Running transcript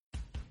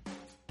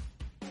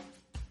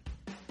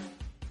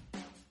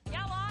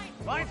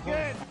Line's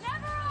good.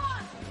 Never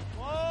on.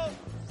 Whoa.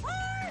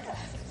 Hard.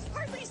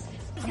 Hardly.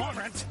 Come on,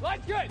 Brent.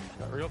 Line's good.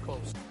 Got real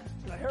close.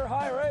 I hear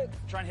high, right?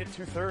 Try and hit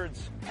 2/3.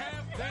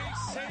 Have they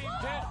saved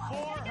it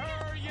for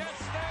her? Yes,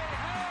 they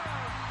have.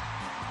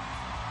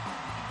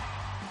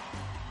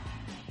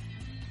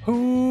 Ooh,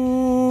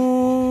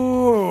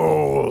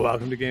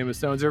 welcome to Game of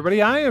Stones,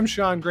 everybody. I am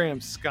Sean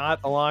Graham Scott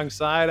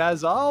alongside,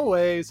 as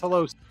always.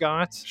 Hello,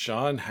 Scott.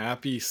 Sean,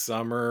 happy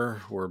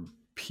summer. We're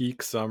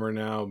peak summer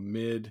now,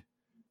 mid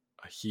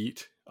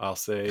heat, I'll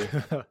say.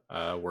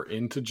 We're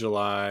into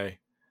July.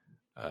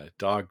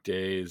 Dog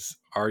days.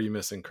 Are you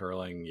missing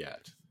curling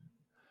yet?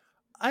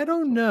 I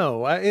don't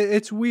know.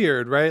 It's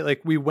weird, right?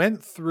 Like, we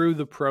went through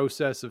the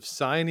process of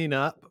signing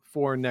up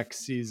for next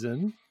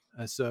season.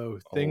 So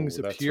things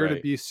appear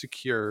to be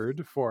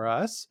secured for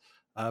us.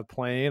 I'm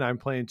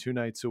playing 2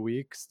 nights a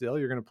week still.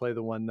 You're going to play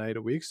the 1 night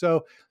a week.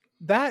 So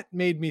that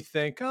made me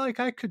think,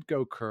 I could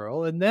go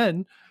curl. And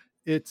then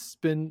it's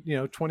been,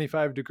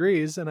 25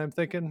 degrees. And I'm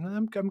thinking,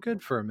 I'm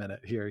good for a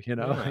minute here.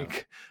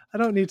 Like, I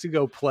don't need to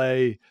go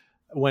play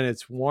when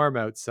it's warm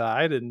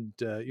outside. And,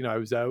 I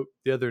was out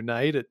the other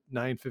night at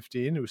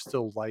 9:15. It was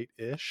still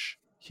light-ish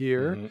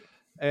here. Mm-hmm.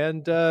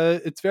 And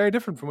it's very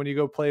different from when you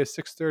go play a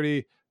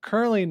 6:30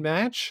 curling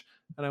match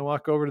and I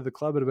walk over to the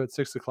club at about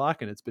 6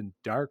 o'clock and it's been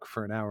dark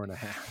for an hour and a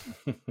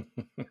half.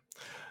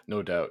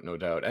 No doubt.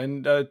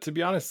 And to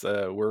be honest,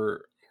 we're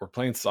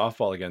playing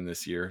softball again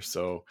this year.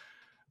 So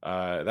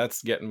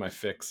that's getting my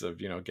fix of,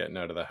 getting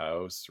out of the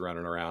house,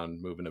 running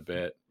around, moving a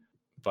bit.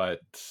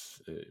 But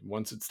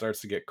once it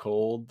starts to get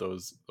cold,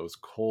 those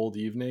cold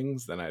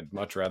evenings, then I'd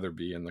much rather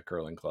be in the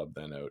curling club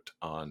than out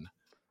on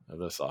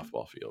the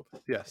softball field.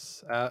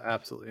 Yes,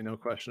 absolutely. No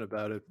question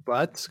about it.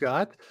 But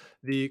Scott,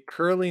 the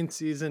curling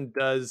season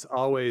does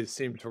always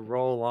seem to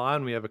roll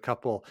on. We have a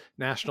couple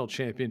national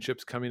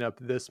championships coming up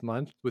this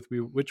month,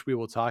 which we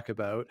will talk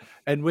about.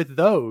 And with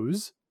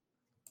those,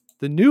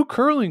 the new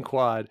curling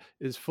quad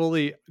is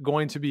fully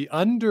going to be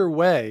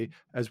underway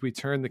as we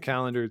turn the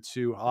calendar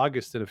to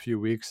August in a few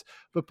weeks.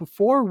 But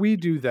before we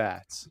do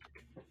that,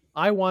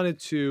 I wanted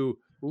to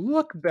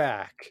look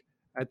back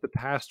at the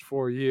past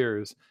 4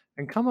 years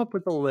and come up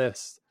with a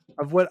list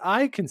of what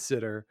I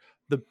consider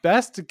the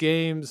best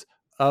games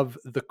of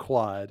the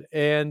quad.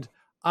 And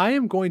I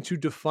am going to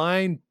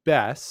define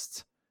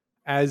best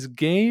as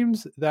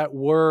games that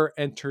were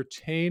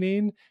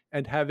entertaining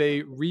and have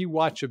a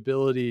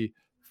rewatchability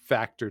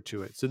factor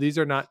to it. So these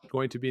are not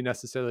going to be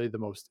necessarily the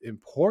most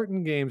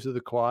important games of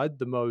the quad,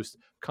 the most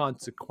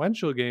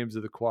consequential games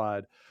of the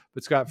quad,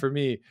 but Scott, for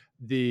me,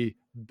 the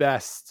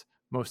best,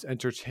 most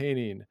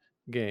entertaining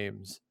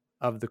games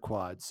of the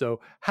quad. So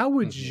how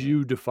would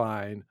you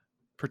define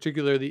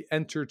particularly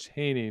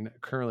entertaining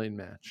curling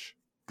match?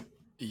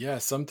 Yeah,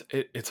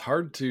 it's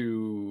hard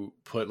to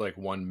put like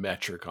one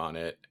metric on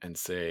it and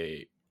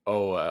say,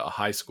 a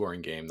high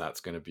scoring game,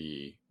 that's going to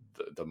be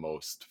the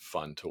most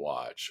fun to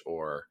watch,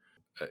 or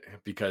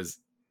because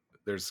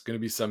there's going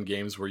to be some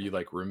games where you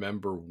like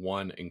remember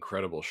one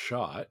incredible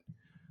shot,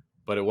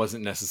 but it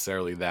wasn't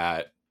necessarily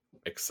that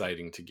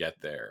exciting to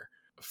get there.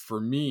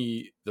 For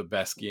me, the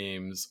best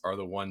games are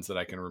the ones that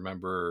I can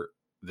remember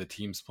the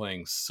teams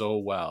playing so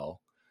well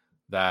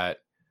that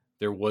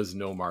there was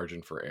no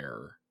margin for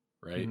error,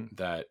 right? Mm-hmm.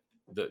 That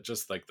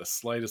just like the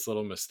slightest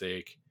little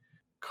mistake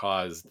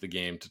caused the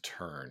game to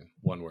turn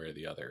one way or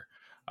the other.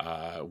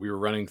 We were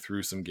running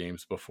through some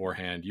games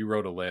beforehand. You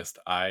wrote a list.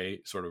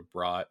 I sort of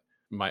brought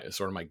my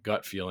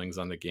gut feelings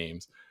on the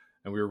games,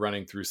 and we were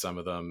running through some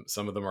of them.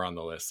 Some of them are on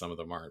the list, some of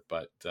them aren't,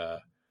 but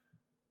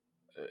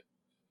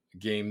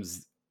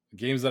games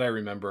that I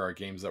remember are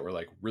games that were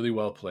like really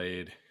well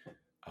played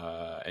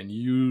and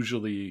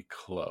usually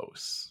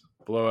close.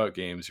 Blowout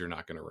games you're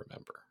not going to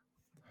remember.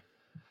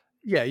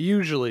 Yeah,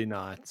 usually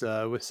not,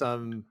 with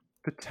some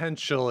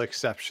potential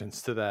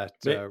exceptions to that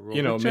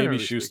rule. Maybe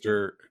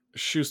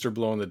Schuster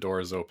blowing the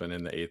doors open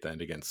in the 8th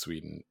end against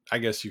Sweden. I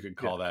guess you could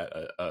call that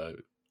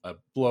a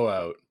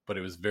blowout, but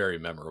it was very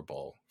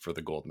memorable for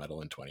the gold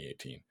medal in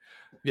 2018.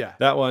 Yeah,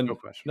 that one, no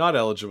question. Not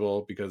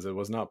eligible because it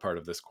was not part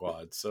of this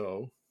quad.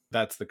 So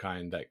that's the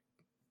kind that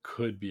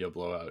could be a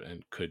blowout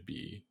and could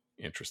be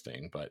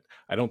interesting, but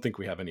I don't think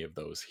we have any of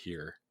those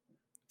here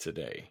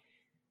today.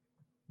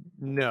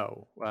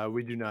 No,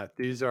 we do not.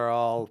 These are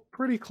all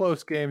pretty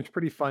close games,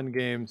 pretty fun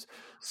games.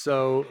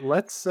 So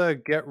let's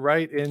get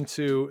right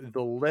into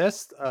the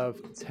list of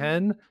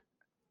 10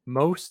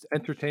 most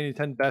entertaining,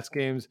 10 best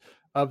games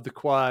of the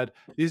quad.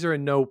 These are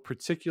in no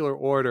particular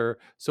order.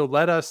 So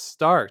let us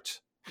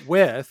start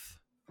with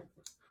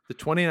the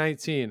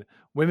 2019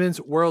 Women's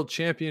World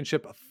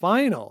Championship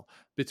final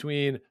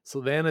between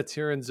Silvana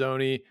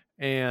Tirinzoni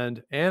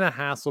and Anna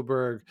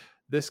Hasselborg.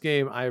 This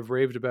game I've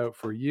raved about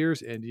for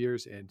years and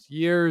years and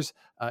years.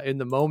 In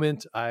the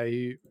moment,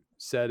 I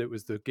said it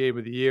was the game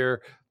of the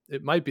year.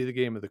 It might be the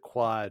game of the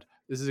quad.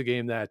 This is a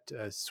game that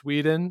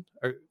Sweden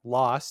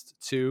lost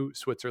to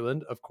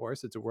Switzerland. Of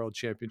course, it's a world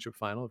championship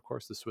final. Of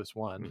course, the Swiss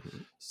won. Mm-hmm.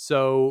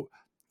 So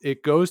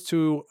it goes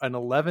to an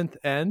 11th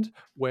end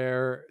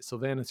where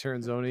Silvana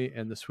Tirinzoni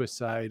and the Swiss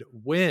side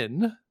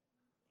win.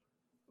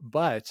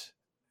 but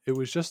it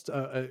was just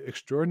a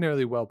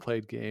extraordinarily well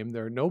played game.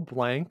 There are no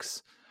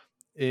blanks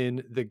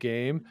in the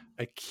game.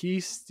 A key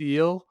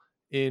steal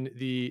in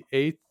the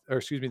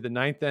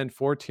ninth end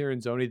for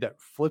Tirinzoni that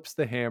flips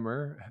the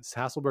hammer.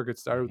 Hasselberg had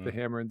started with the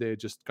hammer, and they had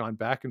just gone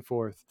back and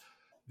forth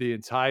the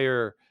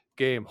entire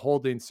game,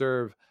 holding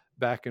serve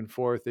back and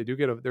forth. They do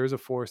there's a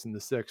force in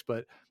the six,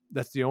 but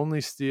that's the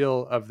only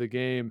steal of the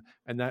game,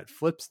 and that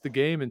flips the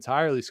game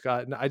entirely,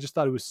 Scott. And I just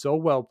thought it was so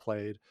well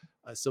played.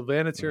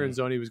 Silvana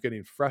Tirinzoni was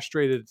getting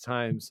frustrated at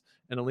times,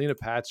 and Alina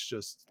Pats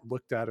just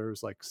looked at her,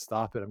 was like,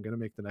 "Stop it! I'm going to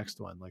make the next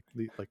one. Like,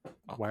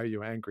 why are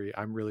you angry?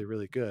 I'm really,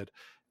 really good."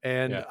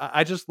 And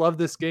I just love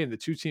this game. The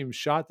two teams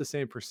shot the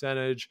same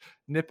percentage,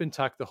 nip and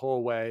tuck the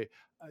whole way.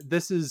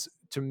 This is,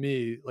 to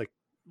me, like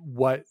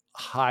what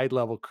high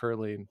level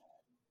curling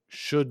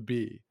should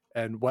be,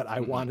 and what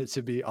I want it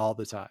to be all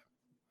the time.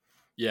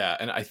 Yeah,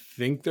 and I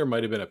think there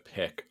might have been a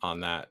pick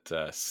on that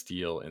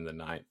steal in the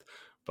ninth,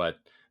 but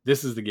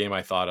this is the game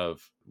I thought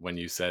of when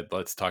you said,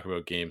 let's talk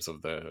about games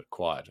of the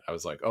quad. I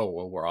was like, oh,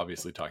 well, we're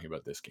obviously talking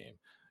about this game.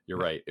 You're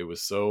right. It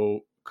was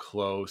so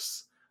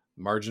close.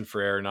 Margin for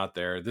error not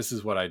there. This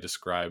is what I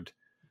described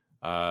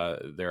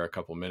there a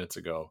couple minutes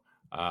ago.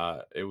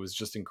 It was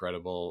just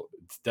incredible.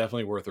 It's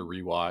definitely worth a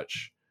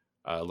rewatch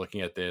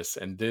looking at this.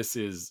 And this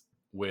is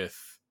with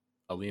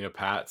Alina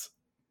Pats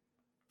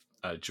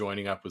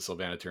joining up with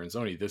Silvana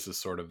Tirinzoni. This is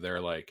sort of their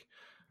like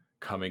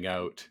coming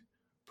out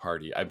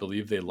party. I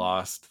believe they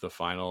lost the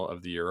final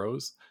of the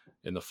Euros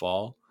in the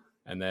fall,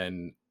 and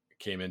then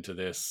came into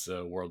this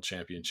World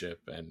Championship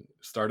and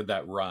started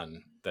that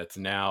run that's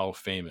now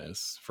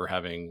famous for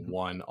having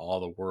won all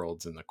the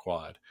worlds in the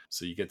quad.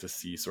 So you get to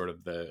see sort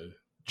of the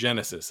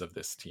genesis of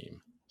this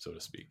team, so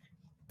to speak.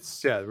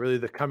 Yeah, really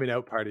the coming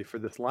out party for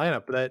this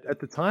lineup. But at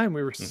the time,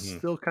 we were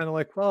still kind of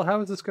like, well, how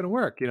is this going to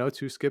work? You know,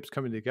 two skips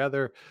coming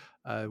together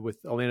with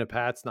Alina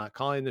Pats not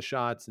calling the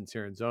shots and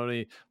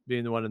Tirinzoni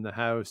being the one in the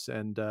house.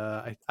 And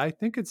I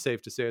think it's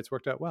safe to say it's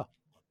worked out well.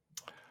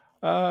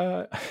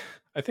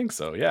 I think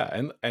so,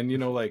 yeah. And you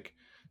know, like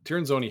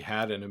Tirinzoni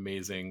had an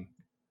amazing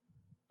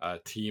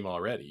team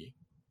already,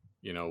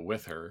 you know,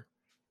 with her,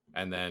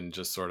 and then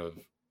just sort of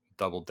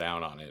doubled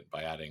down on it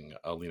by adding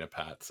Alina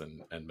Pats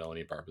and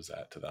Melanie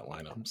Barbazat to that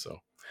lineup. So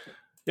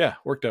yeah,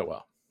 worked out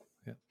well.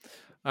 Yeah.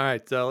 All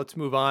right, let's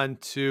move on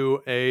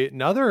to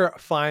another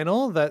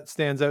final that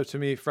stands out to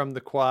me from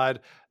the quad.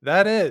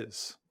 That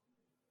is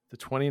the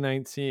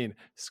 2019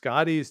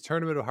 Scotties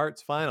Tournament of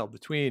Hearts final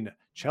between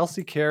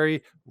Chelsea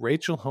Carey,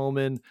 Rachel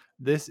Homan.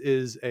 This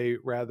is a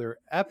rather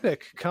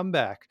epic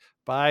comeback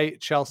by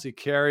Chelsea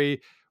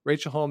Carey.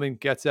 Rachel Homan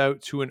gets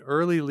out to an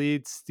early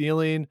lead,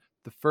 stealing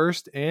the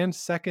first and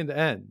second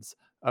ends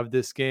of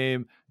this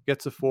game,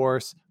 gets a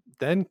force,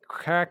 then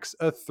cracks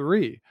a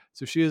 3.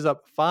 So she is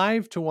up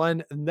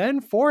 5-1 and then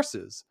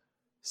forces.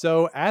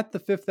 So at the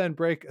fifth end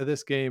break of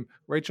this game,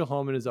 Rachel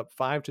Homan is up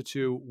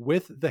 5-2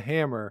 with the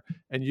hammer,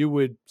 and you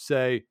would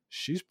say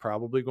she's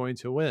probably going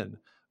to win.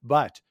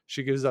 But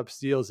she gives up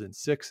steals in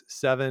 6,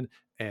 7,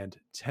 and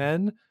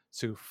 10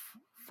 to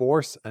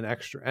force an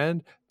extra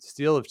end,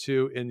 steal of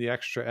 2 in the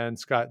extra end.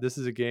 Scott, this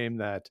is a game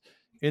that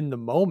in the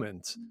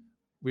moment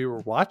we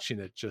were watching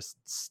it just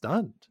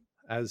stunned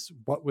as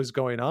what was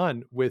going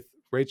on with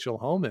Rachel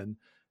Homan.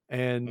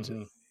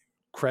 And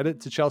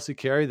credit to Chelsea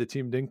Carey. The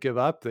team didn't give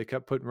up. They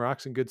kept putting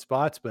rocks in good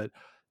spots, but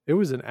it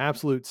was an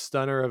absolute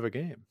stunner of a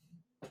game.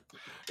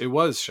 It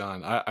was,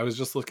 Sean. I was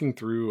just looking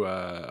through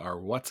our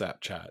WhatsApp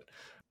chat,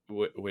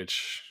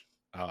 which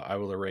I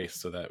will erase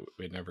so that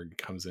it never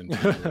comes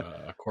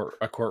into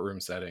a courtroom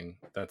setting.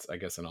 That's, I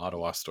guess, an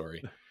Ottawa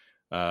story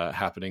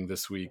happening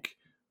this week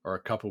or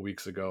a couple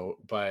weeks ago.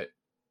 But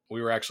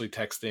we were actually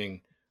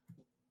texting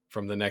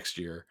from the next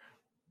year.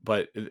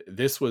 But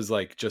this was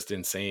like just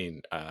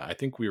insane. I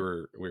think we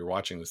were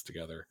watching this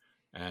together,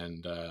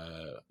 and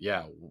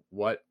yeah,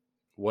 what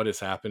is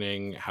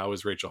happening? How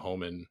is Rachel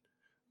Homan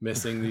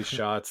missing these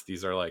shots?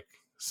 These are like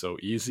so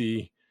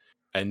easy,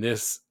 and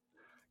this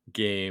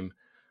game,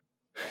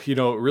 you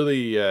know,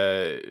 really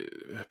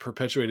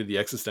perpetuated the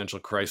existential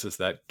crisis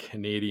that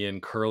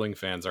Canadian curling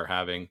fans are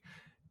having.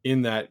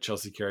 In that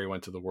Chelsea Carey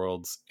went to the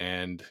Worlds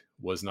and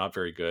was not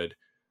very good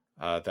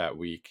that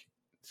week.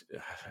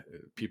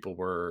 People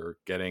were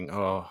getting,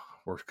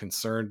 we're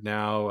concerned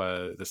now.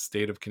 The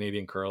state of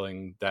Canadian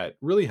curling that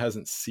really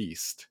hasn't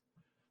ceased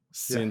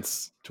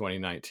since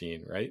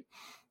 2019, right?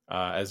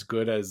 As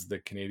good as the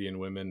Canadian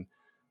women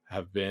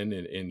have been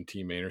in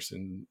Team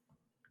Anderson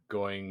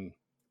going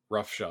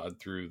roughshod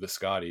through the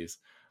Scotties,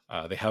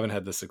 they haven't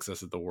had the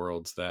success at the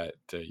Worlds that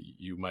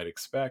you might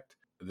expect.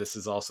 This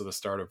is also the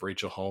start of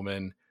Rachel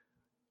Homan.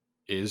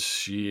 Is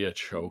she a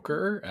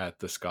choker at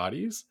the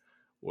Scotties?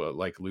 Well,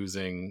 like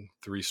losing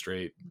 3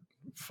 straight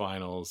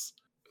finals.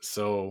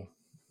 So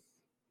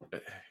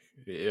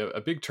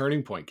a big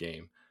turning point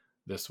game,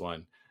 this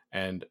one,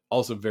 and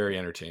also very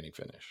entertaining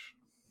finish.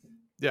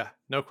 Yeah,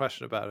 no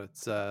question about it.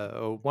 It's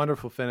a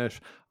wonderful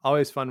finish.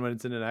 Always fun when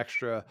it's in an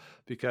extra,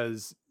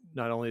 because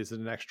not only is it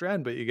an extra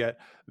end, but you get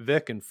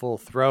Vic in full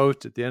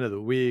throat at the end of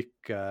the week,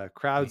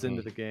 crowds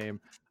into the game.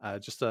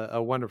 Just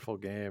a wonderful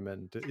game,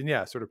 and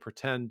yeah, sort of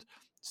pretend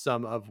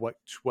some of what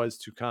was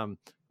to come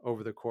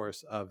over the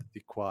course of the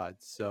quad.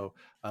 So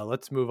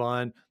let's move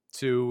on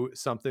to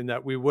something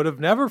that we would have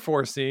never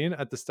foreseen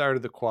at the start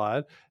of the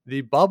quad.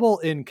 The bubble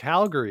in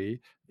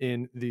Calgary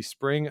in the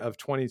spring of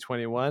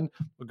 2021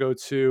 will go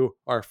to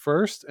our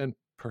first and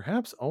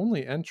perhaps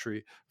only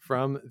entry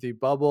from the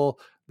bubble.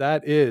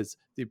 That is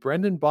the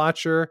Brendan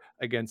Bottcher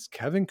against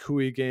Kevin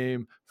Koe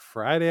game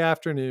Friday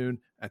afternoon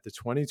at the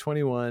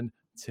 2021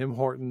 Tim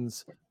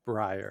Hortons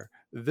Brier.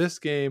 This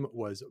game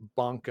was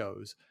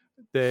bonkos.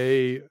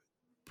 They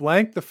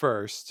blanked the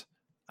first,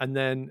 and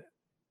then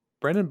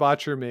Brendan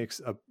Bottcher makes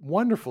a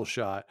wonderful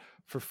shot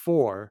for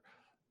 4,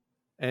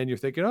 and you're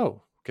thinking,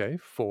 oh, okay,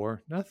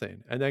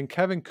 4-0. And then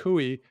Kevin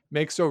Koe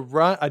makes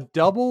a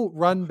double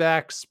run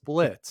back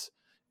split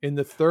in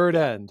the third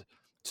end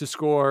to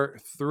score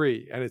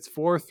 3, and it's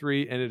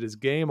 4-3, and it is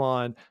game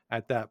on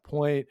at that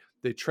point.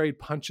 They trade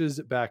punches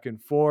back and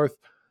forth.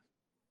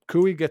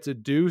 Koe gets a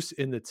deuce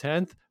in the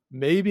 10th,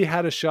 maybe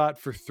had a shot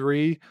for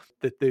 3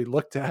 that they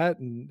looked at,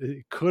 and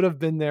it could have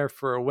been there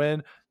for a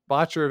win.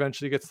 Bottcher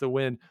eventually gets the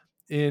win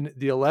in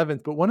the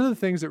 11th. But one of the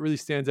things that really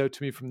stands out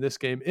to me from this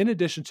game, in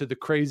addition to the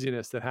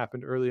craziness that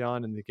happened early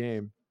on in the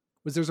game,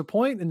 was there's a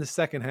point in the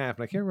second half,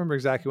 and I can't remember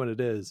exactly when it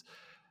is.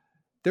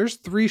 There's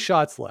 3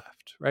 shots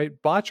left, right?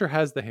 Bottcher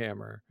has the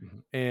hammer,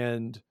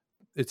 and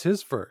it's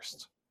his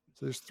first.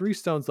 So there's 3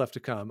 stones left to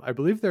come. I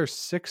believe there's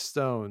 6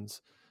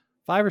 stones,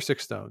 5 or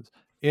 6 stones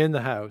in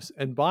the house.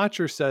 And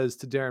Bottcher says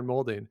to Darren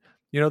Moulding,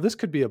 this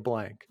could be a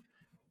blank.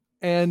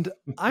 And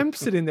I'm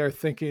sitting there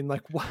thinking,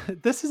 like, what?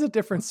 This is a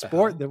different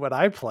sport than what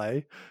I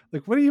play.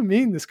 Like, what do you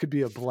mean this could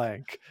be a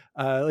blank?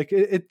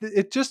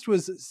 It just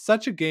was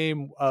such a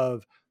game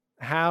of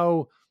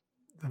how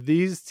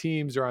these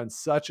teams are on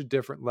such a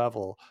different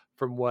level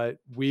from what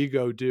we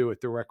go do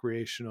at the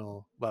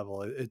recreational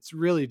level. It's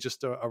really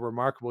just a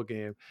remarkable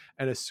game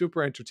and a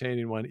super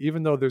entertaining one,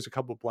 even though there's a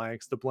couple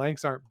blanks. The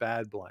blanks aren't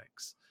bad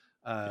blanks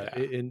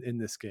in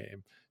this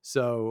game.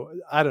 So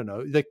I don't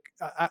know. Like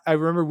I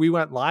remember we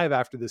went live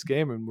after this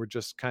game and we're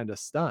just kind of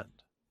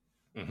stunned.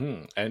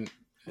 And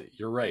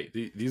you're right.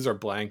 These are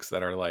blanks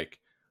that are like,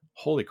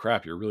 holy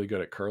crap, you're really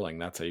good at curling.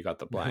 That's how you got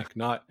the blank.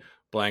 Not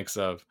blanks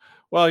of,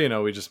 well,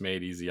 we just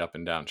made easy up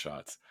and down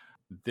shots.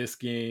 This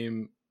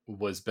game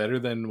was better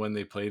than when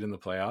they played in the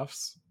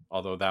playoffs,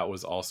 although that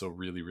was also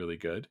really, really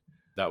good.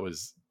 That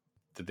was,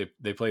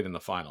 they played in the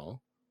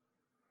final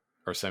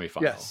or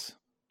semifinal? Yes.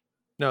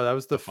 No, that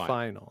was the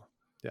final.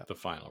 Yeah. The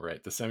final,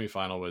 right? The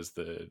semifinal was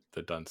the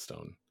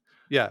Dunstone.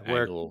 Yeah,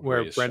 where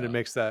Brendan shot.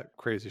 Makes that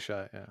crazy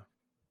shot.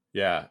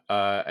 Yeah.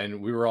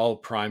 And we were all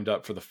primed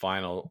up for the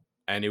final,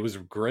 and it was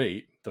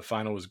great. The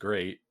final was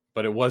great,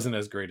 but it wasn't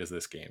as great as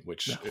this game,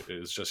 which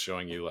is just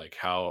showing you like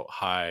how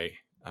high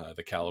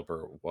the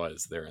caliber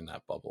was there in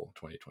that bubble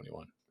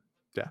 2021.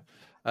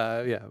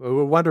 A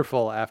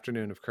wonderful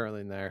afternoon of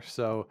curling there.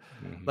 So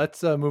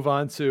let's move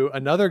on to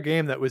another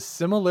game that was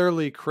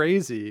similarly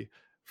crazy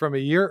from a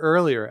year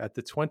earlier at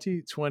the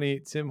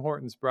 2020 Tim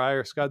Hortons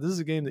Brier. Scott, this is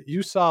a game that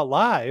you saw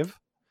live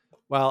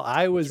while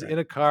I was in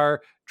a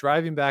car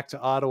driving back to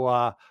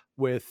Ottawa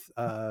with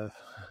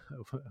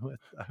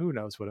who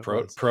knows what it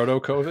was.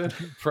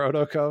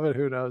 Proto-COVID,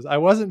 who knows? I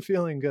wasn't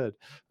feeling good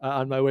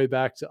on my way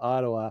back to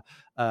Ottawa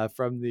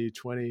from the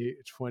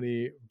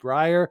 2020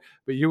 Brier,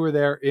 but you were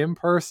there in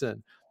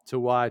person to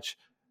watch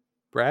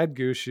Brad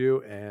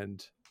Gushue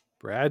and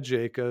Brad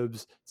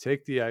Jacobs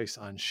take the ice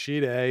on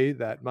Sheet A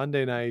that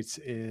Monday night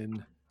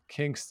in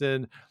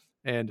Kingston.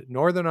 And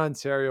Northern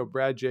Ontario,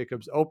 Brad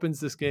Jacobs opens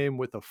this game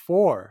with a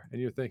 4.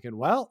 And you're thinking,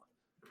 well,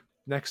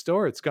 next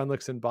door it's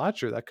Gunlicks and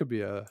Bottcher. That could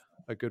be a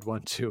good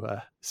one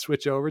to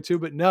switch over to.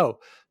 But no,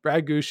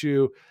 Brad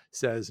Gushue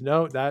says,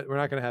 no, that we're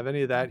not going to have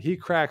any of that. He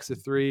cracks a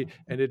 3,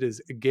 and it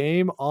is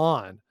game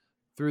on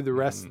through the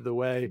rest of the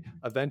way.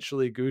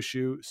 Eventually,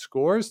 Gushue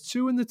scores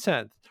 2 in the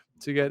 10th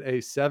to get a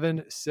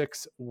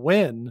 7-6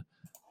 win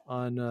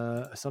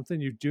on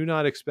something you do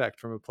not expect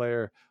from a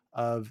player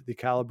of the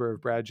caliber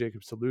of Brad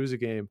Jacobs to lose a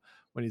game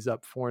when he's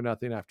up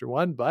 4-0 after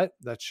 1. But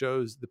that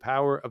shows the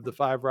power of the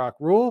 5 rock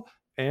rule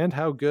and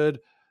how good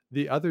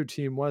the other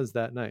team was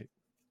that night.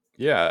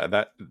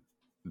 Yeah,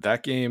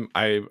 that game,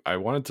 I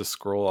wanted to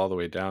scroll all the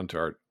way down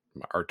to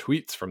our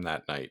tweets from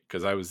that night,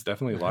 because I was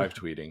definitely live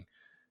tweeting.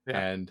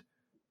 And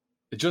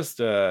it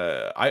just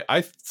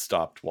I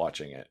stopped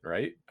watching it,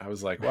 right? I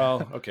was like,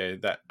 well, okay,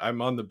 that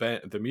I'm on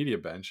the media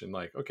bench, and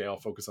like, okay, I'll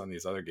focus on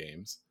these other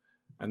games.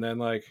 And then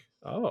like,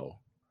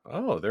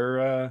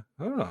 they're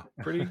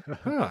pretty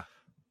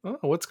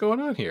what's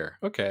going on here?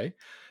 Okay.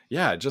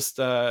 Yeah, just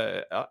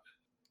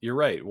you're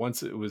right.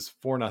 Once it was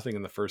 4-0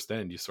 in the first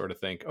end, you sort of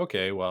think,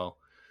 okay, well,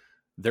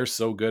 they're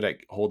so good at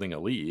holding a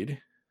lead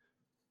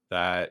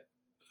that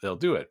they'll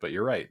do it. But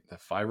you're right. The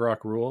 5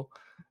 rock rule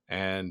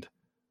and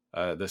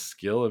the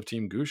skill of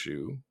Team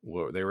Gushue,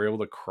 they were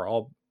able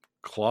to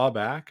claw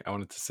back. I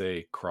wanted to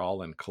say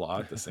crawl and claw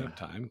at the same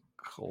time.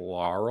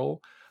 Claw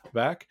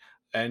back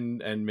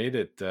and made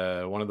it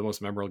one of the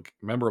most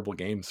memorable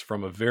games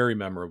from a very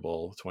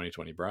memorable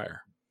 2020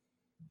 Briar.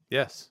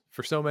 Yes,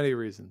 for so many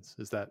reasons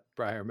is that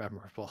Briar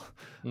memorable.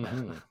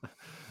 Mm-hmm.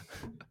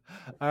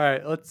 All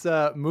right, let's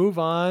move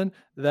on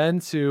then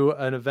to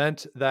an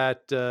event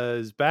that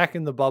is back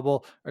in the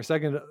bubble, our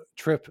second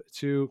trip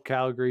to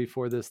Calgary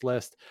for this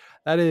list.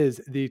 That is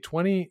the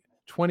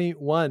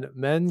 2021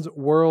 Men's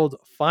World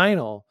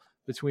Final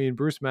between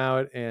Bruce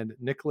Mouat and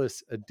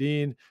Nicholas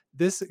Edin.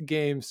 This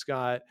game,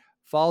 Scott,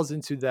 falls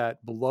into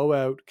that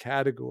blowout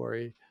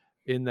category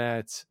in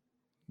that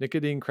Nick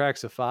Edin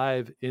cracks a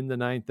 5 in the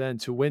ninth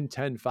end to win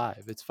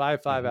 10-5. It's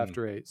 5-5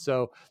 after 8.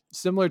 So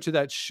similar to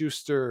that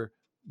Schuster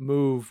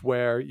move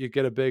where you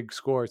get a big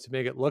score to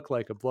make it look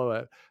like a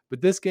blowout.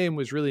 But this game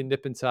was really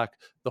nip and tuck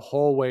the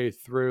whole way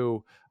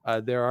through.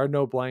 There are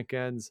no blank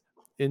ends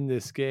in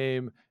this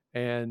game.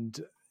 And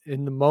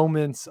in the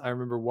moments I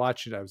remember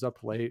watching, I was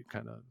up late,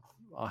 kind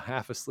of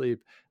half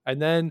asleep.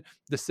 And then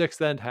the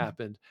sixth end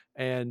happened.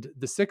 And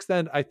the sixth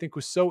end, I think,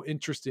 was so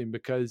interesting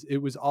because it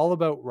was all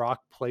about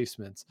rock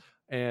placements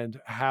and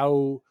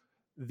how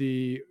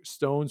the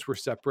stones were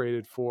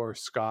separated for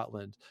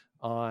Scotland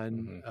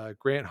on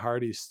Grant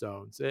Hardy's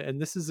stones. And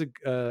this is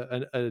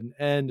an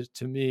end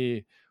to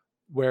me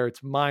where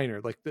it's minor.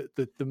 Like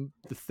the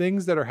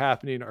things that are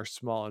happening are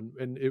small.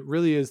 And it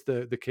really is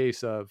the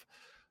case of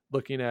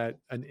looking at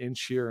an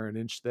inch here or an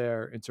inch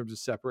there in terms of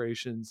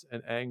separations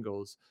and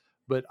angles.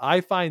 But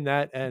I find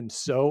that end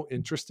so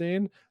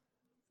interesting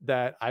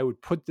that I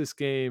would put this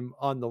game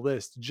on the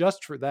list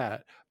just for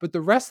that. But the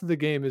rest of the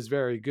game is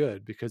very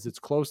good because it's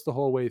close the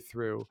whole way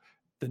through.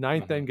 The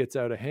ninth end gets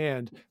out of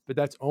hand, but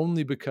that's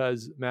only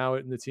because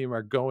Mouat and the team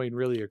are going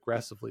really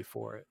aggressively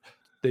for it.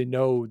 They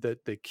know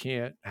that they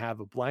can't have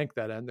a blank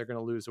that end. They're going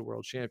to lose a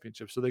world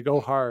championship. So they go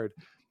hard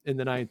in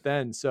the ninth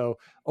end. So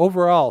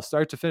overall,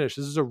 start to finish,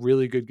 this is a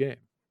really good game.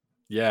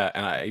 Yeah,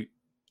 and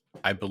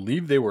I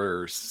believe they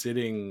were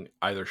sitting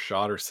either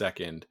shot or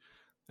second,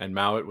 and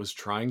Mouat was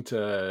trying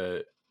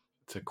to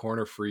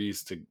corner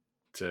freeze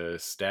to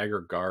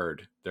stagger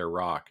guard their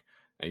rock,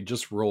 and he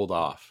just rolled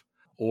off,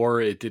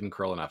 or it didn't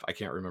curl enough. I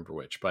can't remember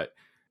which, but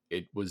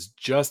it was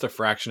just a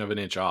fraction of an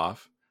inch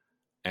off,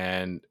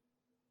 and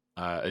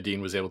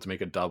Edin was able to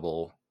make a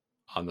double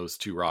on those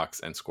two rocks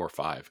and score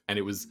 5. And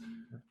it was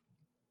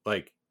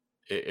like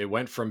it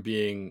went from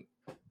being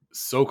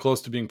so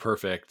close to being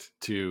perfect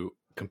to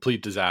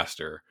complete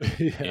disaster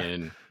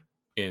in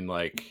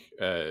like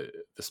the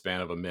span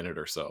of a minute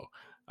or so.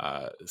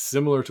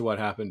 Similar to what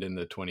happened in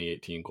the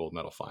 2018 gold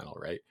medal final,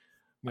 right?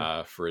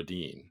 For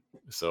Edin.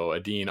 So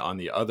Edin on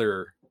the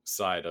other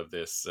side of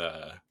this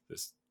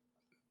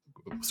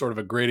sort of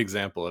a great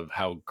example of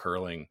how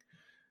curling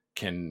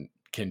can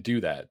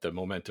do that. The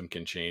momentum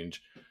can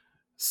change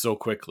so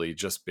quickly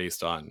just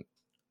based on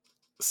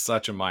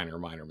such a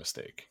minor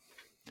mistake.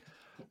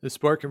 The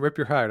sport can rip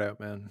your heart out,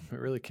 man. It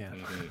really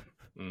can.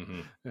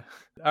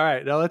 All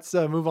right, now let's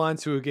move on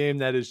to a game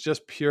that is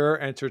just pure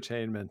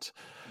entertainment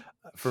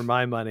for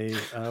my money.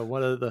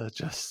 One of the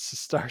just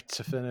start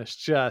to finish,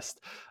 just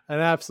an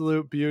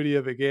absolute beauty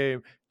of a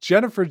game.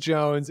 Jennifer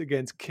Jones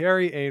against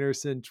Kerri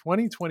Einarson,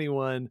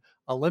 2021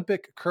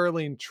 Olympic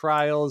curling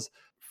trials.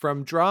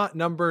 From draw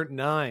number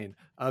 9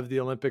 of the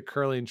Olympic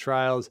curling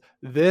trials,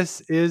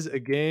 this is a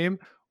game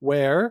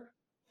where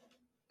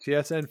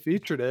TSN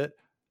featured it,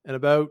 and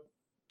about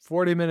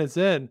 40 minutes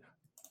in,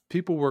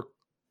 people were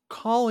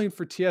calling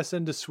for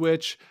TSN to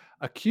switch,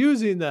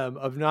 accusing them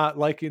of not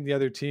liking the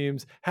other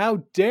teams. How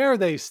dare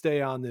they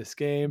stay on this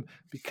game?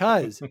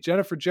 Because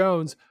Jennifer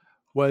Jones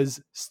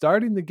was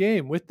starting the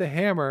game with the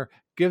hammer,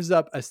 gives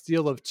up a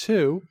steal of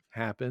 2,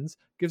 happens,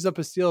 gives up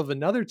a steal of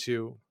another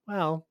 2,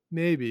 well,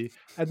 maybe,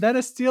 and then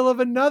a steal of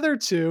another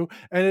 2,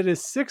 and it is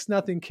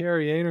 6-0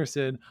 Kerri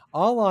Einarson,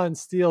 all on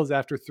steals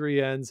after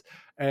 3 ends.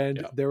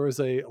 And there was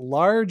a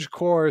large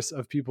chorus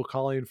of people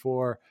calling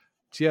for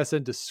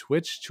TSN to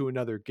switch to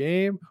another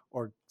game,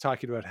 or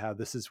talking about how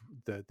this is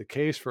the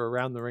case for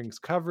around the rings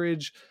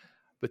coverage.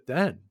 But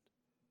then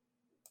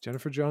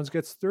Jennifer Jones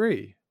gets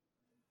 3.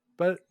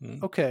 But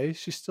okay,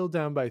 she's still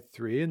down by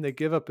 3, and they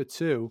give up a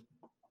 2.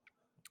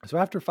 So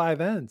after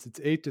 5 ends, it's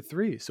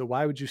 8-3. So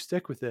why would you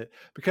stick with it?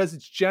 Because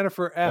it's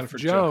Jennifer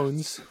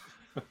Jones.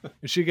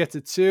 And she gets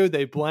a 2.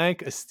 They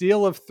blank, a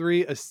steal of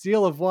 3, a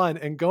steal of 1,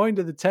 and going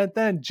to the 10th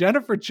end,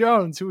 Jennifer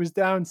Jones, who is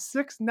down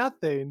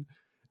 6-0,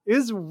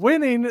 is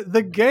winning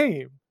the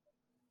game.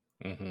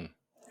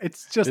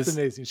 It's just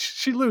amazing.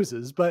 She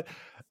loses, but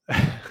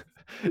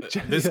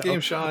this game,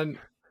 Sean,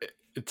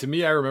 to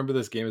me, I remember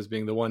this game as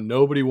being the one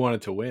nobody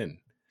wanted to win.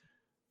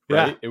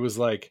 Right? Yeah. It was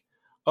like,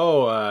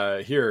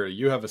 here,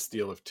 you have a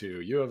steal of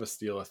 2, you have a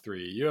steal of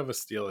 3, you have a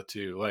steal of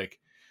 2. Like,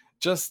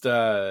 just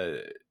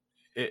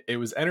it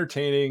was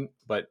entertaining,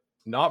 but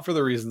not for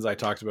the reasons I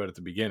talked about at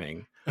the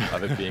beginning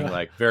of it being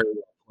like very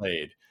well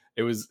played.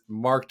 It was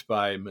marked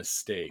by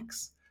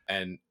mistakes,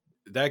 and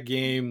that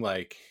game,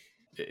 like,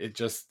 it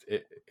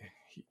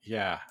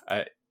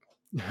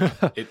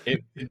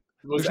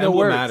was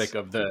emblematic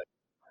of the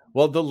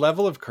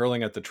level of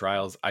curling at the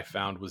trials. I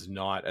found was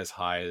not as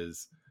high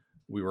as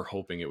we were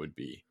hoping it would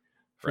be.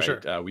 For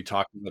Right. sure. We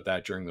talked about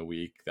that during the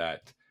week,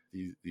 that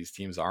these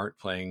teams aren't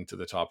playing to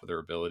the top of their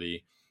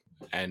ability.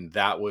 And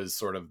that was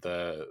sort of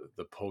the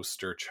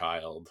poster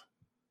child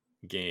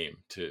game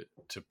to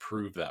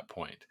prove that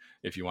point,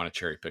 if you want to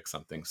cherry pick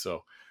something.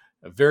 So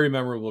a very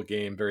memorable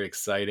game, very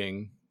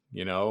exciting,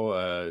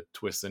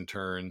 twists and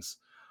turns,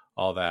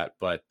 all that,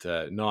 but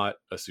not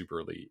a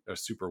super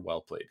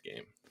well played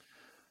game.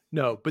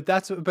 No,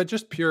 but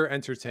just pure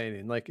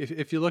entertaining. Like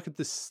if you look at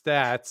the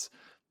stats,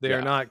 they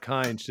are not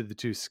kind to the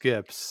two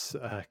skips.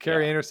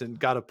 Carrie Anderson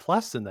got a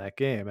plus in that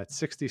game at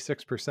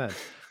 66%.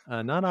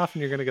 Not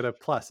often you're going to get a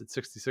plus at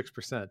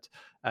 66%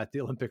 at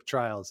the Olympic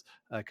trials,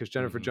 because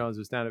Jennifer Jones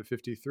was down at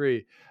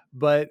 53.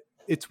 But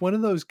it's one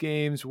of those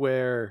games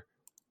where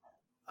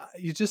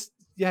it's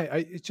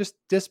just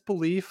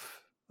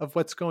disbelief of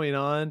what's going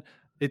on.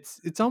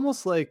 It's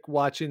almost like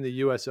watching the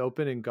U.S.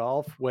 Open in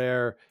golf,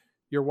 where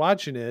you're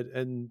watching it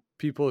and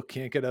people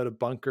can't get out of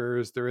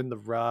bunkers. They're in the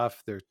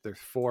rough. They're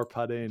four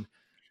putting.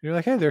 You're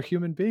like, hey, they're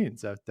human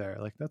beings out there.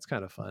 Like, that's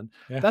kind of fun.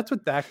 Yeah. That's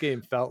what that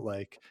game felt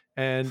like.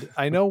 And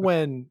I know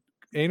when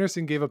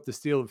Anderson gave up the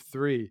steal of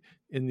 3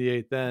 in the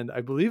 8th end,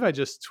 I believe I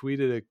just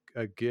tweeted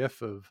a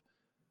GIF of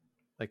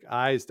like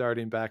eyes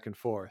darting back and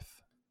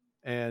forth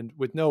and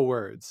with no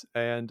words.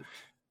 And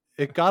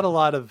it got a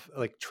lot of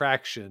like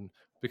traction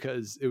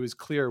because it was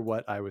clear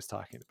what I was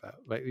talking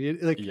about.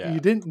 You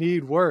didn't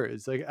need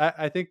words. Like,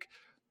 I think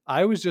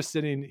I was just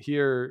sitting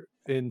here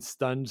in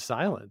stunned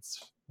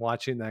silence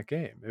watching that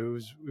game. It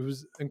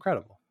was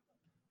incredible.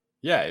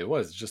 Yeah, it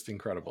was just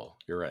incredible.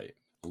 You're right.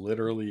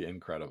 Literally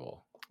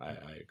incredible. I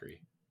agree.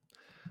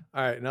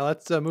 All right, now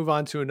let's move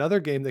on to another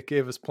game that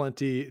gave us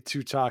plenty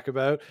to talk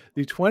about.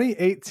 The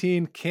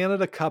 2018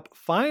 Canada Cup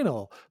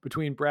final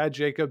between Brad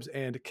Jacobs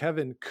and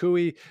Kevin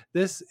Koe.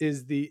 This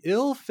is the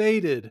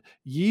ill-fated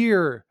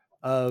year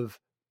of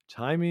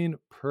timing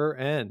per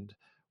end,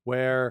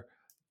 where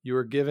you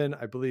were given,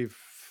 I believe,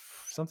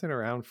 something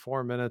around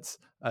 4 minutes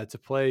to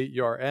play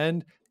your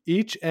end.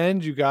 Each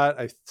end you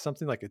got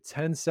something like a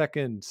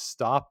 10-second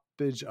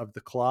stoppage of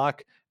the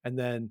clock, and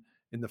then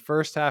in the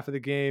first half of the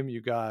game,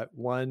 you got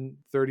 1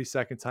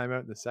 30-second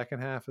timeout in the second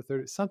half of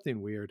 30,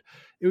 something weird.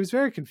 It was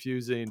very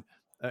confusing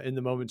in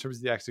the moment in terms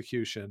of the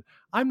execution.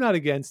 I'm not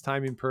against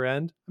timing per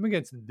end. I'm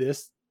against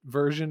this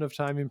version of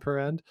timing per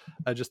end,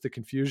 just the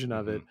confusion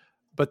of it.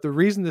 But the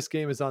reason this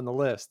game is on the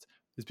list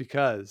is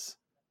because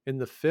in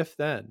the 5th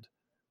end,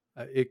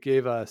 it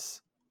gave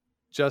us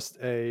just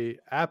a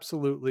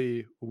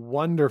absolutely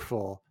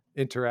wonderful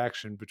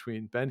interaction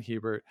between Ben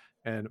Hebert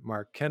and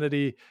Mark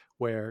Kennedy,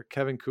 where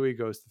Kevin Koe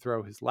goes to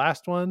throw his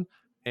last one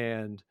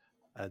and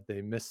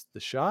they missed the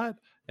shot,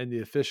 and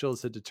the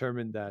officials had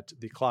determined that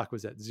the clock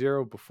was at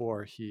 0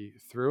 before he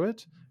threw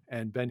it,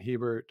 and Ben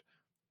Hebert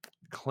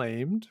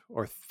claimed,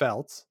 or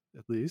felt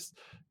at least,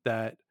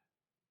 that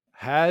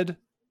had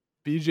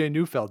BJ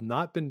Neufeld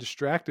not been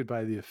distracted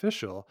by the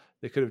official,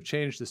 they could have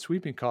changed the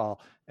sweeping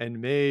call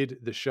and made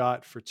the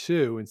shot for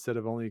 2 instead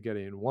of only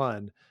getting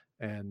 1.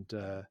 And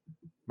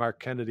Mark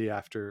Kennedy,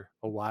 after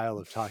a while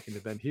of talking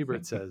to Ben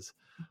Hebert, says,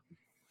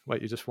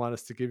 "What, you just want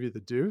us to give you the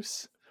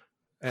deuce?"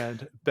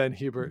 And Ben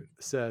Hebert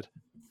said,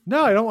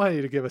 "No, I don't want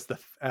you to give us the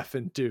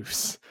effing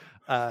deuce."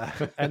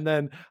 And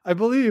then I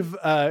believe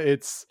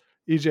it's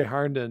EJ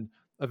Harnden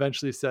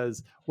eventually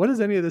says, "What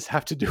does any of this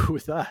have to do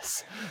with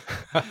us?"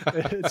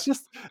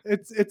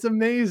 it's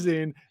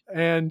amazing.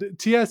 And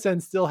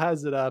TSN still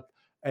has it up,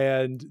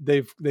 and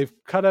they've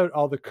cut out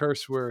all the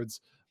curse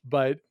words,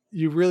 but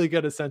you really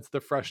get a sense of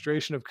the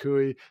frustration of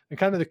Koe and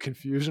kind of the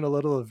confusion a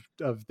little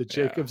of the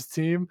Jacobs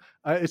team.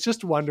 It's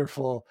just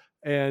wonderful.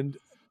 And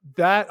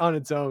that on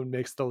its own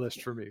makes the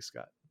list for me,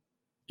 Scott.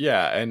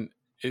 Yeah. And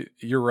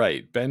you're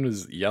right. Ben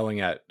was yelling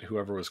at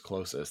whoever was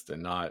closest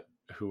and not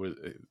who was.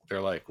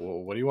 They're like,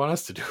 well, what do you want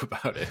us to do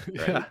about it?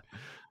 Right?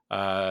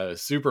 Yeah.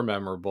 Super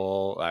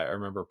memorable. I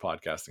remember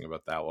podcasting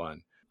about that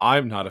one.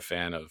 I'm not a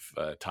fan of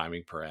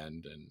timing per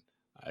end. And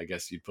I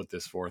guess you'd put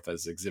this forth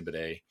as Exhibit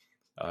A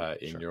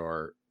in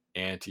your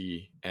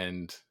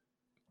anti-end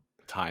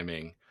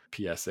timing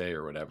PSA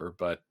or whatever.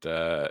 But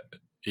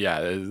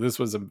this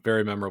was a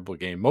very memorable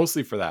game,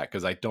 mostly for that,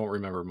 because I don't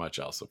remember much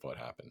else of what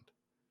happened.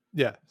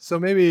 Yeah. So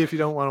maybe if you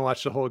don't want to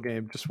watch the whole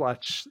game, just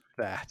watch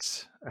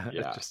that.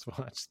 Just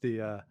watch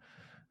the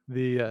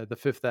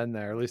 5th end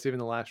there, at least even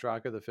the last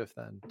rock of the 5th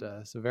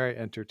end. So very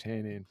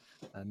entertaining,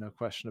 no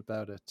question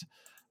about it.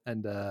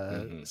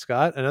 And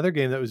Scott, another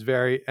game that was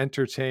very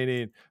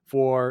entertaining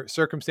for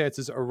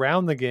circumstances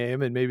around the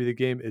game, and maybe the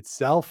game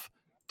itself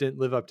didn't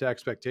live up to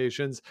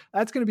expectations.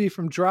 That's going to be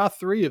from Draw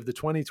 3 of the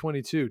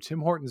 2022 Tim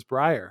Hortons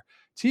Brier.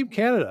 Team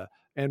Canada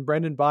and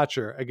Brendan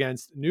Bottcher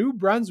against New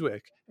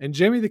Brunswick and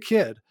Jimmy the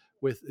Kid,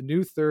 with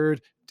new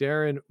third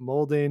Darren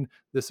Moulding.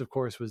 This, of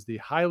course, was the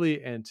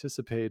highly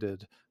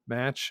anticipated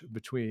match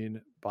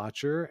between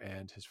Bottcher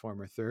and his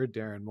former third,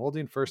 Darren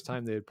Moulding. First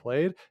time they had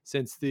played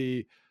since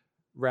the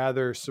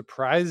rather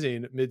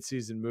surprising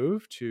midseason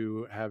move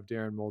to have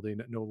Darren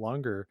Moulding no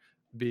longer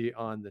be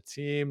on the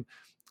team.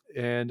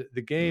 And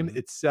the game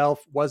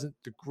itself wasn't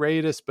the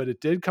greatest, but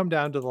it did come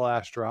down to the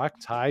last rock,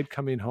 tied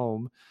coming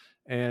home.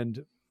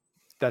 And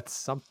that's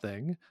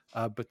something.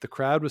 But the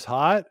crowd was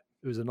hot.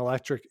 It was an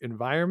electric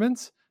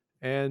environment.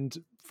 And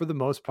for the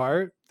most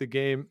part, the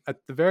game, at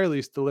the very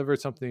least,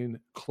 delivered something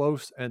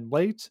close and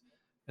late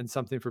and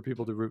something for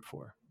people to root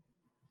for.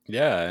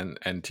 Yeah,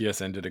 and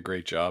TSN did a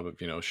great job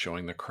of,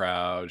 showing the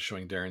crowd,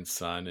 showing Darren's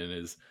son in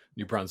his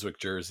New Brunswick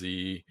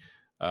jersey,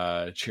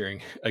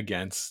 cheering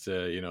against,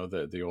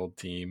 the old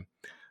team.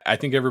 I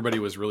think everybody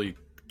was really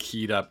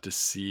keyed up to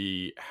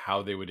see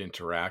how they would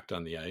interact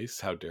on the ice,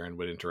 how Darren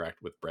would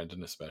interact with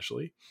Brendan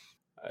especially.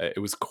 It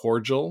was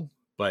cordial,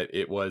 but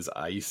it was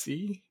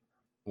icy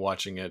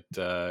watching it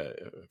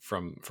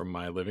from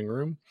my living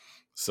room.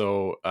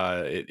 So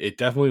it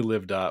definitely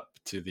lived up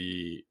to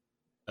the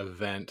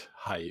event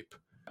hype.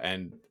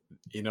 And,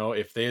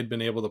 if they had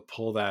been able to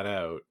pull that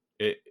out,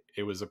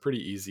 it was a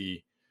pretty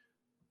easy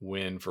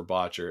win for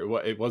Botcher.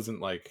 It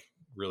wasn't like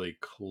really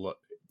close.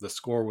 The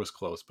score was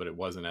close, but it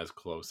wasn't as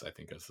close, I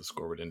think, as the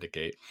score would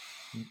indicate.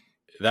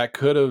 That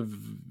could have,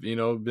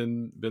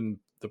 been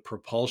the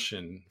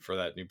propulsion for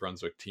that New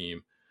Brunswick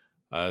team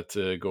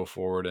to go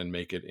forward and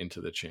make it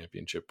into the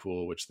championship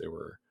pool, which they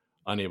were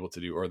unable to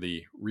do, or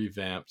the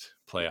revamped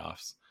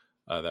playoffs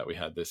that we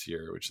had this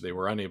year, which they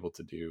were unable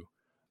to do.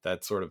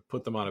 That sort of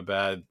put them on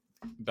a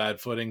bad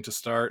footing to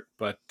start.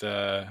 But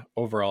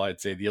overall,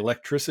 I'd say the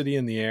electricity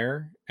in the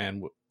air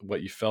and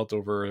what you felt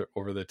over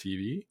the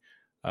TV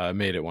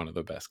made it one of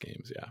the best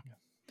games. Yeah.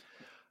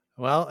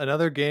 Well,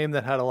 another game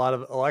that had a lot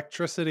of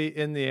electricity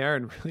in the air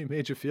and really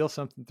made you feel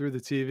something through the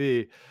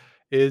TV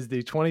is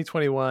the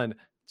 2021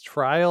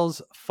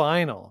 Trials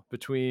final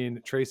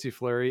between Tracy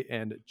Fleury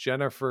and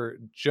Jennifer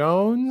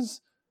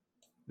Jones.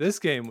 This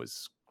game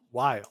was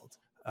wild.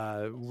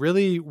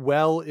 Really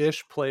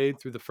well-ish played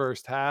through the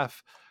first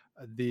half.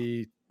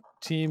 The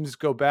teams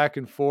go back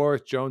and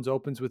forth. Jones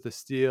opens with a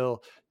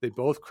steal. They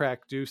both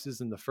crack deuces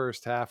in the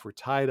first half. We're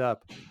tied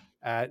up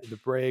at the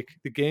break.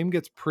 The game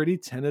gets pretty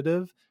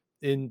tentative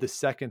in the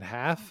second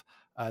half.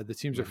 The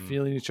teams are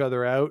feeling each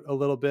other out a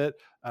little bit.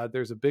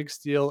 There's a big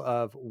steal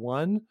of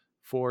one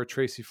for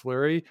Tracy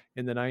Fleury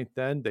in the ninth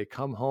end. They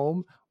come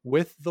home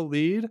with the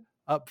lead,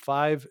 up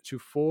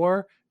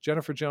 5-4.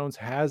 Jennifer Jones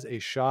has a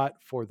shot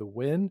for the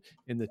win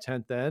in the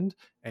 10th end,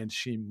 and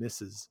she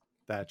misses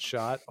that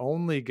shot,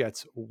 only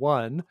gets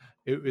one.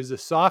 It was a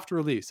soft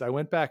release. I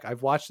went back.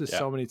 I've watched this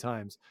so many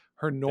times.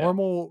 Her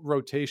normal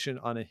rotation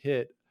on a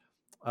hit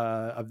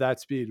of that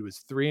speed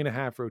was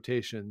 3.5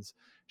 rotations.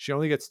 She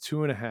only gets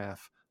 2.5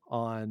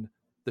 on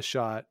the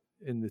shot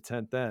in the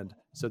 10th end.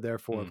 So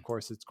therefore, of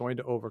course, it's going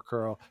to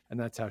overcurl, and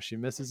that's how she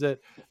misses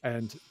it.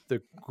 And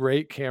the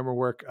great camera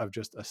work of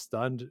just a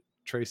stunned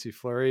Tracy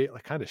Fleury,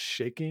 like kind of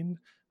shaking,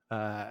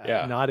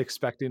 not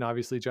expecting,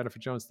 obviously, Jennifer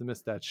Jones to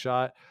miss that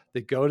shot.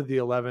 They go to the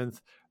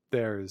 11th.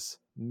 There's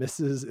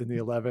misses in the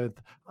 11th.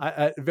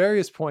 At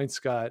various points,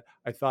 Scott,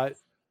 I thought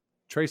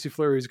Tracy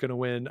Fleury is going to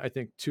win, I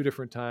think, 2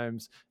 different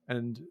times,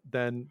 and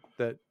then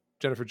that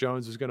Jennifer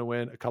Jones is going to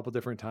win a couple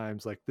different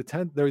times. Like the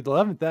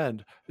 11th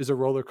end is a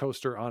roller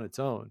coaster on its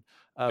own.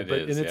 But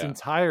in its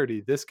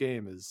entirety, this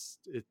game is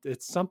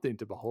it's something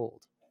to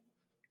behold.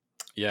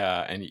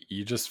 Yeah, and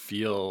you just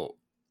feel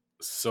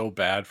so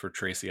bad for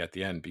Tracy at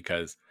the end,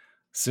 because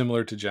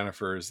similar to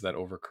Jennifer's that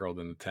overcurled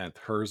in the 10th,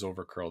 hers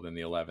overcurled in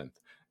the 11th,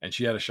 and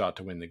she had a shot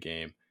to win the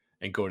game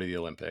and go to the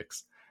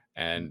Olympics.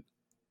 And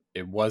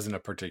it wasn't a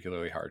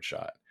particularly hard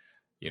shot.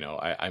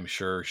 I'm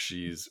sure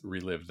she's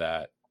relived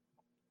that.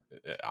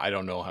 I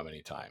don't know how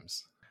many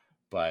times,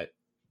 but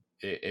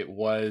it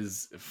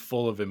was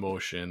full of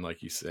emotion.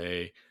 Like you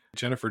say,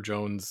 Jennifer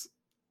Jones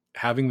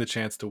having the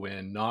chance to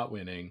win, not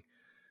winning.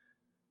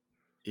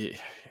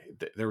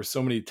 There were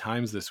so many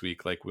times this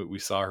week, like we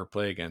saw her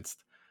play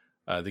against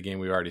the game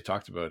we already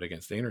talked about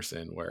against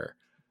Anderson, where,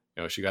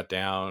 she got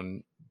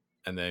down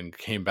and then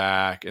came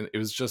back. And it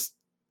was just,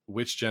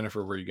 which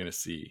Jennifer were you going to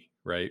see?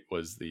 Right.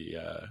 Was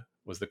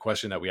the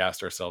question that we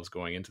asked ourselves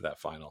going into that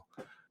final.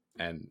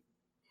 And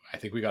I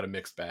think we got a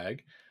mixed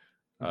bag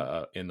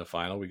in the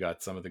final. We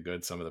got some of the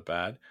good, some of the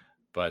bad,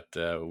 but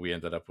we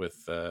ended up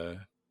with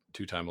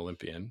 2-time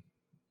Olympian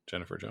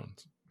Jennifer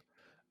Jones.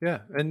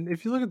 Yeah, and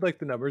if you look at like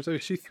the numbers,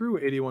 she threw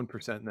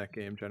 81% in that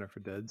game. Jennifer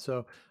did.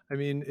 So I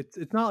mean,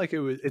 it's not like it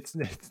was. It's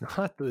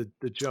not the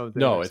Jones.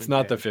 No, it's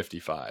not the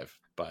 55.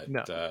 But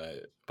no.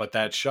 But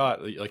that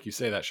shot, like you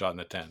say, that shot in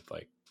the 10th,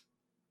 like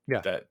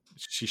that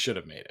she should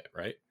have made it,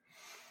 right?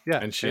 Yeah,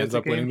 and she ends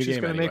up winning the game.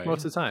 She's going to anyway. make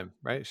most of the time,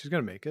 right? She's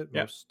going to make it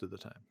most of the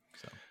time.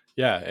 So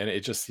yeah, and it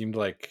just seemed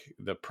like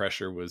the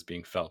pressure was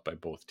being felt by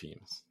both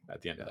teams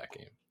at the end of that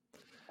game.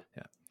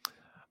 Yeah.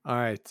 All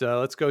right,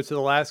 let's go to the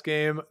last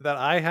game that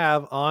I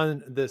have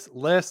on this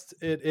list.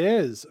 It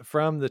is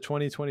from the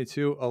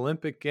 2022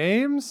 Olympic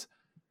Games.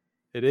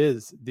 It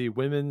is the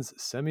women's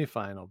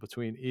semifinal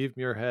between Eve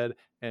Muirhead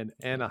and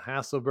Anna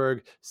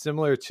Hasselberg.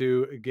 Similar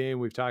to a game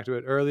we've talked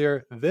about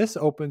earlier, this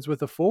opens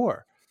with a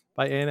 4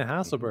 by Anna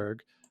Hasselberg.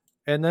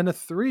 and then a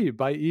 3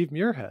 by Eve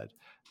Muirhead.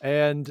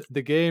 And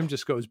the game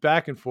just goes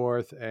back and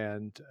forth.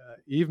 And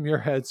Eve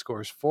Muirhead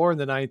scores 4 in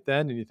the 9th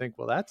end. And you think,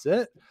 well, that's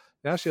it.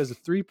 Now she has a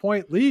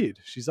 3-point lead.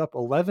 She's up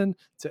 11-8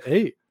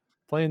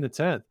 playing the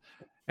 10th.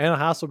 Anna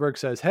Hasselberg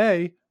says,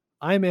 hey,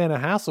 I'm Anna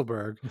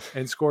Hasselberg,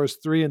 and scores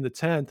 3 in the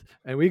 10th.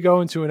 And we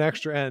go into an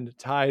extra end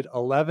tied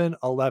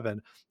 11-11.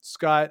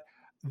 Scott,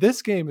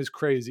 this game is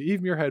crazy. Eve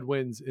Muirhead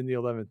wins in the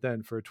 11th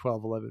end for a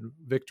 12-11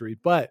 victory.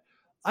 But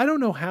I don't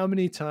know how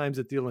many times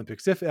at the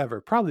Olympics, if ever,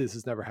 probably this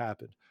has never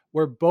happened,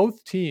 where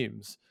both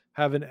teams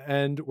have an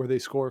end where they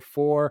score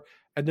 4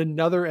 and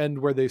another end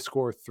where they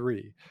score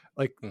 3.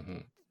 Like,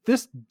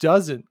 this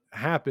doesn't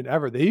happen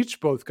ever. They each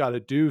both got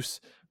a deuce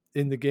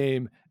in the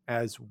game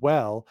as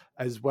well.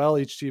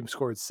 Each team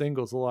scored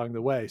singles along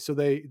the way. So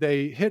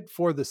they hit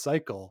for the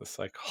cycle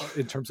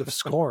in terms of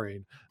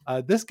scoring.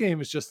 This game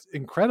is just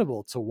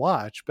incredible to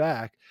watch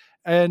back.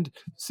 And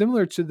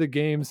similar to the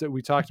games that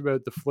we talked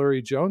about, the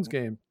Fleury Jones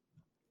game,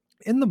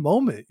 in the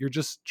moment, you're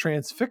just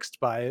transfixed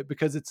by it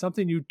because it's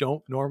something you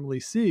don't normally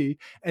see.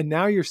 And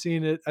now you're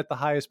seeing it at the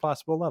highest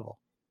possible level.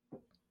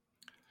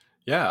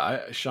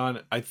 Yeah,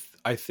 Sean, I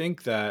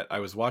think that I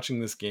was watching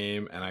this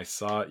game and I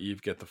saw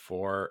Eve get the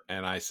 4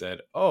 and I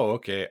said, oh,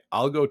 okay,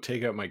 I'll go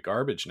take out my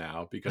garbage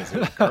now because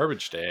it's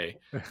garbage day.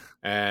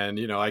 And,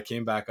 I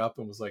came back up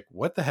and was like,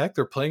 what the heck?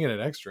 They're playing in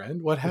an extra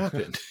end? What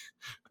happened?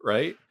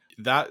 Right?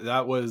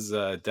 That was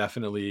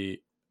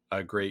definitely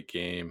a great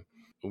game.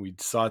 We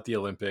saw at the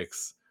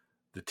Olympics,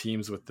 the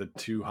teams with the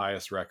 2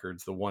 highest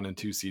records, the 1 and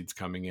 2 seeds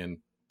coming in,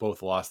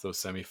 both lost those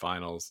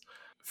semifinals.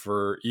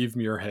 For Eve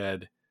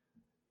Muirhead,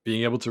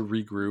 being able to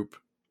regroup,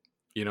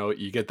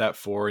 you get that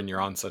 4 and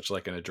you're on such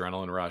like an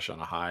adrenaline rush on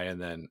a high,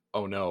 and then,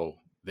 oh no,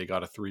 they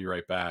got a 3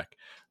 right back.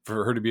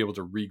 For her to be able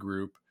to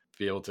regroup,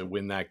 be able to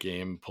win that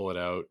game, pull it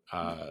out,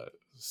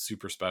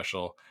 super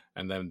special.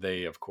 And then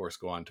they, of course,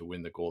 go on to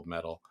win the gold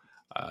medal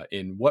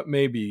in what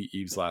may be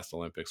Eve's last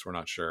Olympics. We're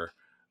not sure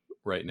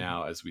right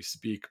now as we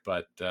speak,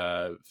 but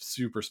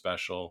super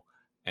special.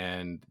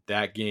 And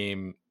that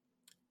game,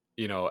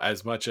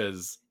 as much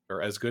as,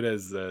 or as good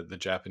as the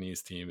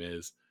Japanese team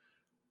is,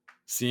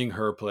 seeing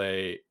her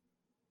play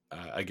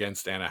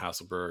against Anna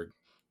Hasselberg,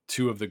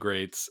 2 of the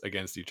greats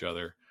against each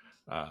other,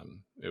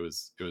 it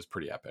was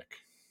pretty epic.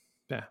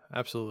 Yeah,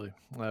 absolutely.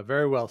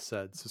 Very well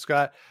said. So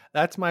Scott,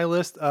 that's my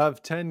list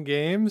of 10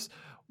 games.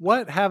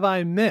 What have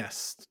I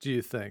missed, do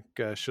you think,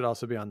 should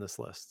also be on this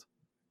list?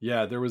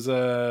 Yeah, there was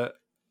an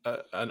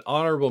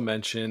honorable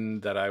mention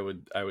that I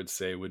would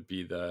say would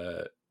be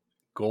the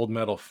gold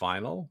medal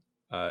final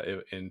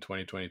in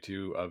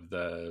 2022 of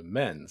the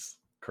men's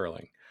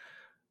curling.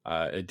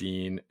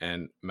 Edin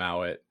and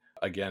Mowat,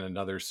 again,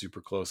 another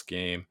super close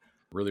game,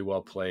 really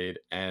well played,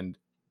 and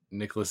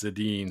Nicholas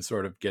Edin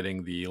sort of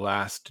getting the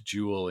last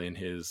jewel in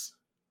his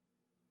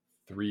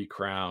 3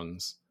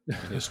 crowns, in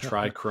his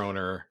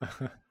Tri-Kroner,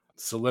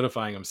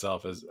 solidifying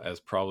himself as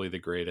probably the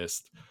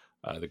greatest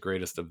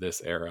of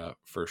this era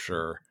for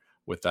sure,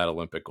 with that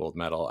Olympic gold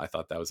medal. I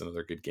thought that was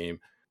another good game.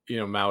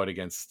 Mowat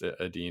against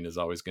Edin is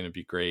always going to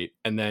be great.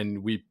 And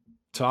then we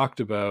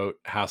talked about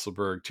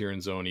Hasselberg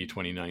Tirinzoni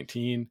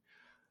 2019,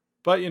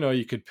 but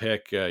you could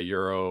pick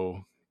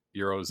Euros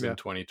in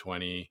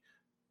 2020.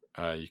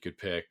 You could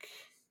pick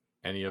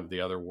any of the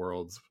other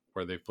worlds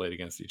where they've played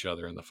against each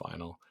other in the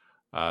final.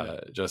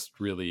 Just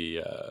really,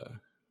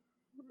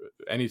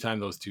 anytime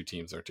those 2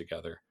 teams are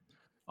together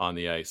on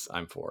the ice,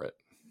 I'm for it.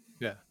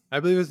 Yeah, I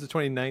believe it was the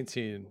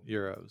 2019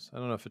 Euros. I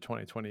don't know if the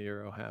 2020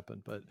 Euro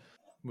happened, but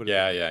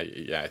yeah.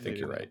 I think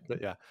you're right.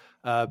 But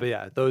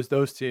yeah,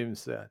 those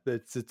teams.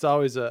 It's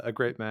always a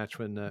great match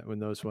when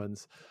those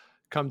ones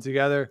come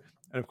together.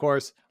 And of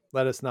course,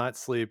 let us not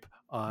sleep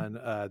on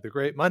the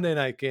great Monday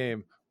night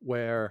game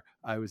where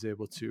I was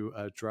able to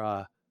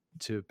draw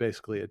to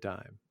basically a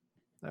dime.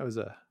 That was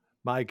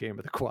my game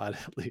of the quad,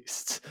 at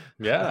least.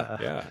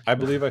 Yeah. I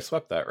believe I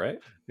swept that, right?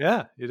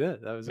 Yeah, you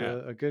did. That was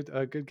a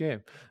good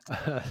game.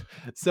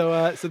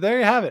 So there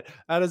you have it.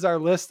 That is our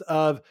list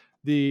of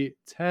the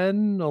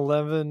 10,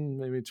 11,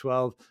 maybe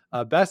 12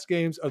 best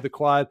games of the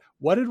quad.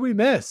 What did we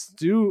miss?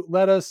 Do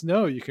let us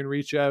know. You can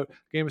reach out,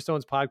 Game of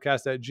Stones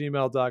podcast at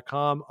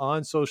gmail.com,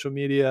 on social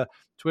media,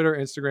 Twitter,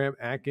 Instagram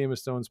at Game of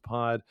Stones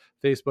Pod,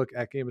 Facebook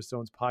at Game of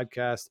Stones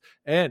Podcast.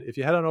 And if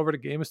you head on over to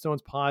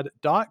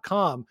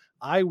GameofStonesPod.com,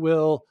 I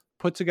will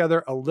put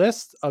together a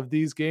list of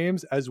these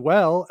games, as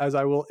well as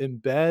I will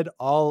embed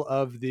all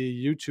of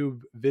the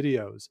YouTube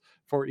videos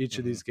for each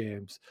of these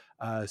games.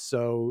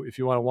 So if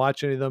you want to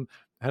watch any of them,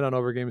 head on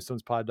over to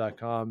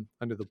GameofStonesPod.com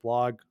under the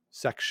blog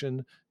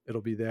section.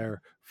 It'll be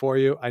there for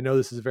you. I know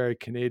this is a very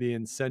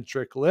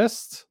Canadian-centric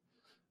list,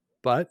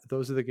 but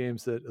those are the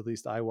games that at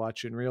least I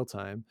watch in real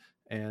time.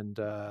 And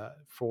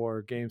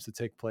for games that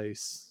take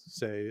place,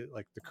 say,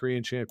 like the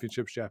Korean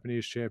Championships,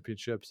 Japanese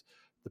Championships,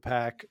 the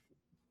PAC,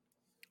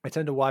 I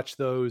tend to watch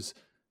those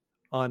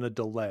on a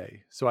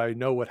delay. So I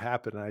know what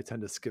happened, and I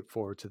tend to skip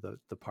forward to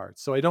the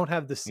parts. So I don't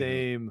have the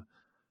same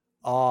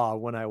awe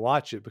when I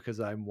watch it because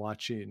I'm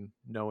watching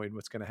knowing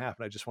what's going to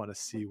happen. I just want to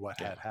see what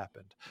had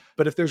happened.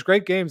 But if there's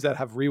great games that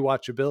have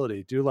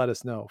rewatchability, do let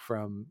us know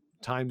from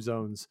time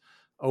zones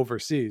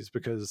overseas,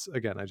 because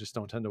again, I just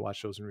don't tend to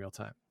watch those in real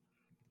time.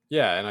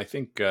 Yeah, and I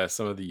think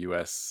some of the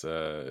U.S.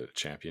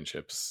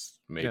 Championships,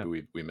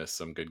 maybe we missed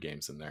some good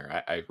games in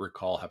there. I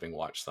recall having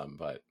watched some,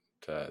 but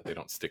they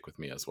don't stick with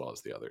me as well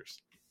as the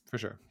others. For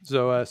sure.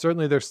 So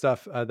certainly there's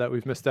stuff that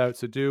we've missed out.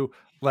 So do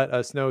let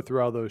us know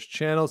through all those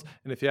channels.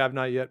 And if you have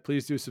not yet,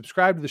 please do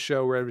subscribe to the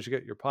show wherever you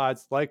get your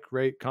pods. Like,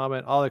 rate,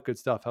 comment, all that good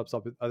stuff helps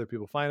other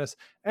people find us.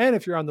 And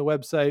if you're on the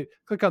website,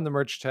 click on the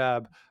merch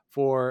tab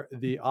for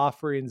the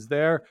offerings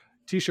there.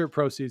 T-shirt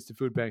proceeds to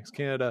Food Banks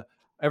Canada.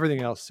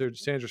 Everything else,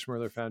 Sandra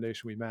Schmirler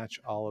Foundation, we match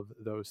all of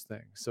those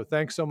things. So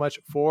thanks so much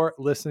for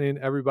listening,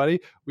 everybody.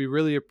 We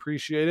really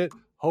appreciate it.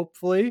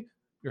 Hopefully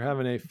you're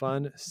having a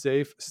fun,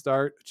 safe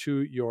start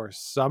to your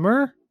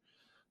summer.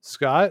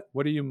 Scott,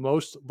 what are you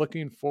most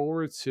looking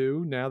forward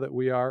to now that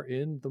we are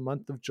in the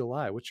month of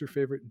July? What's your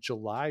favorite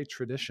July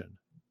tradition?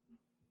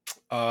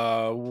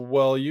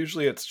 Well,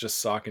 usually it's just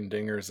sock and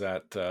dingers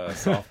at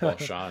softball,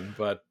 Sean.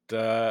 But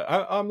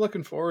I'm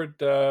looking forward.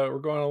 We're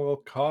going on a little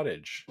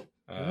cottage.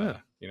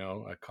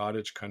 A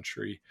cottage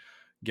country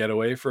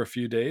getaway for a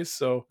few days.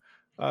 So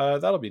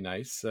that'll be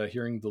nice.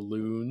 Hearing the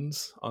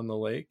loons on the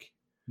lake.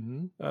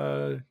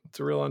 Mm-hmm. It's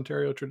a real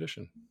Ontario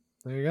tradition.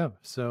 There you go.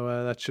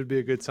 So that should be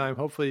a good time.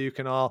 Hopefully you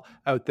can all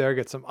out there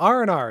get some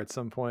R&R at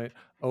some point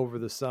over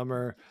the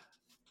summer,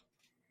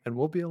 and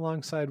we'll be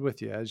alongside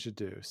with you as you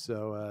do.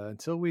 So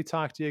until we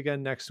talk to you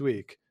again next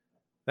week,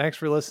 thanks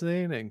for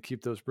listening, and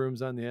keep those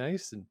brooms on the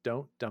ice and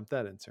don't dump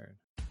that intern.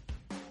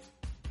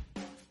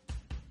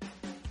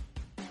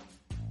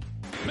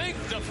 Make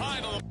the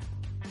final.